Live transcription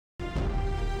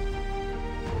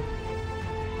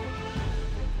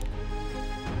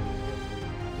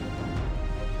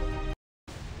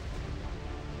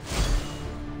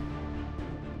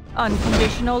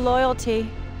Unconditional loyalty.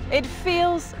 It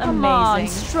feels amazing. Come on,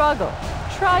 struggle.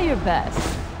 Try your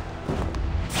best.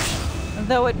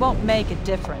 Though it won't make a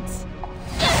difference.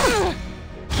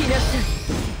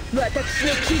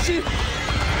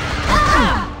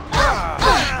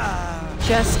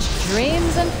 Just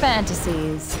dreams and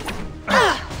fantasies.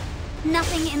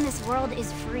 Nothing in this world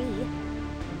is free.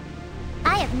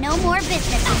 I have no more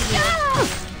business with you.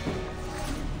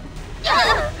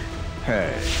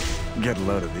 Hey, get a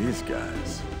load of these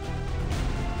guys.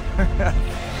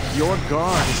 Your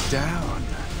guard is down.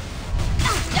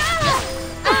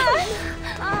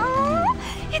 Oh,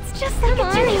 it's just like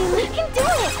a dream. We can do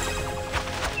it.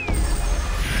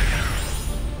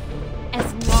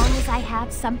 As long as I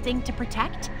have something to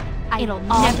protect, it'll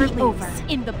never be over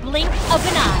in the blink of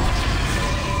an eye.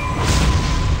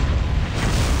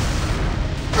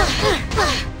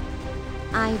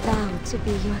 I vow to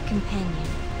be your companion.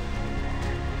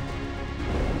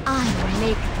 I will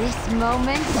make this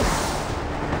moment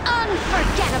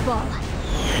unforgettable.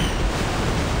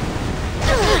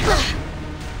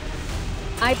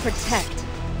 I protect.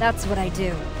 That's what I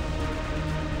do.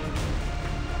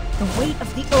 The weight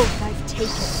of the oath I've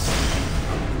taken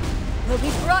will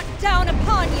be brought down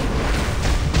upon you.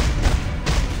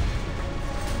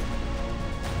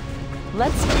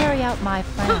 Let's carry out my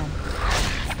plan.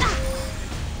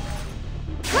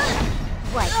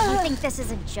 What, you think this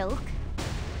is a joke?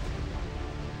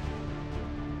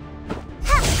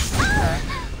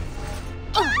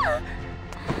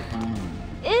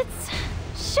 It's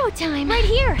showtime. Right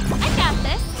here. I got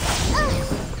this.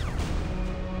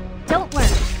 Don't worry,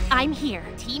 I'm here.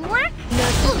 Teamwork?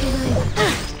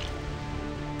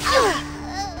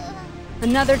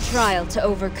 Another trial to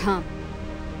overcome.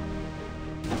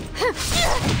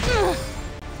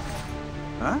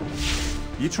 Huh?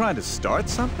 You trying to start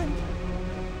something?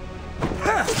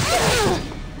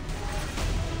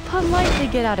 Politely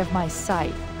get out of my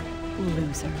sight,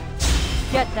 loser.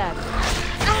 Get that.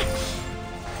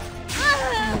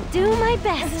 I'll do my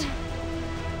best.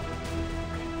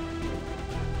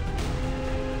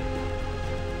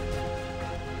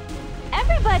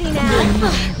 Everybody now.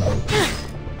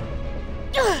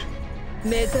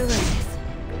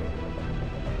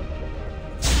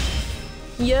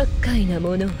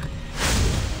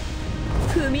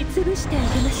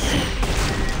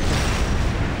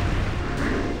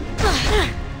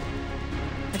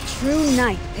 A true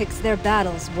knight picks their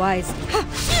battles wisely.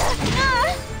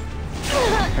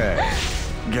 Hey,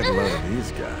 get a load of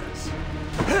these guys.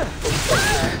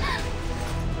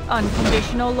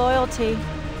 Unconditional loyalty.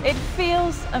 It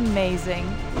feels amazing.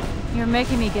 You're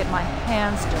making me get my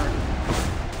hands dirty.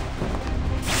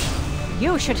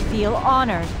 You should feel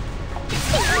honored.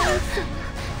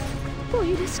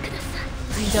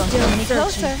 Don't Still come any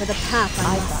searching closer. for the path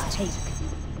I must take.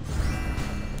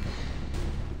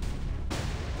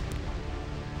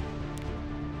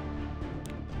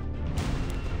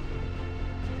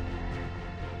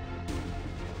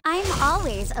 I'm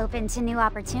always open to new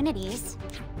opportunities.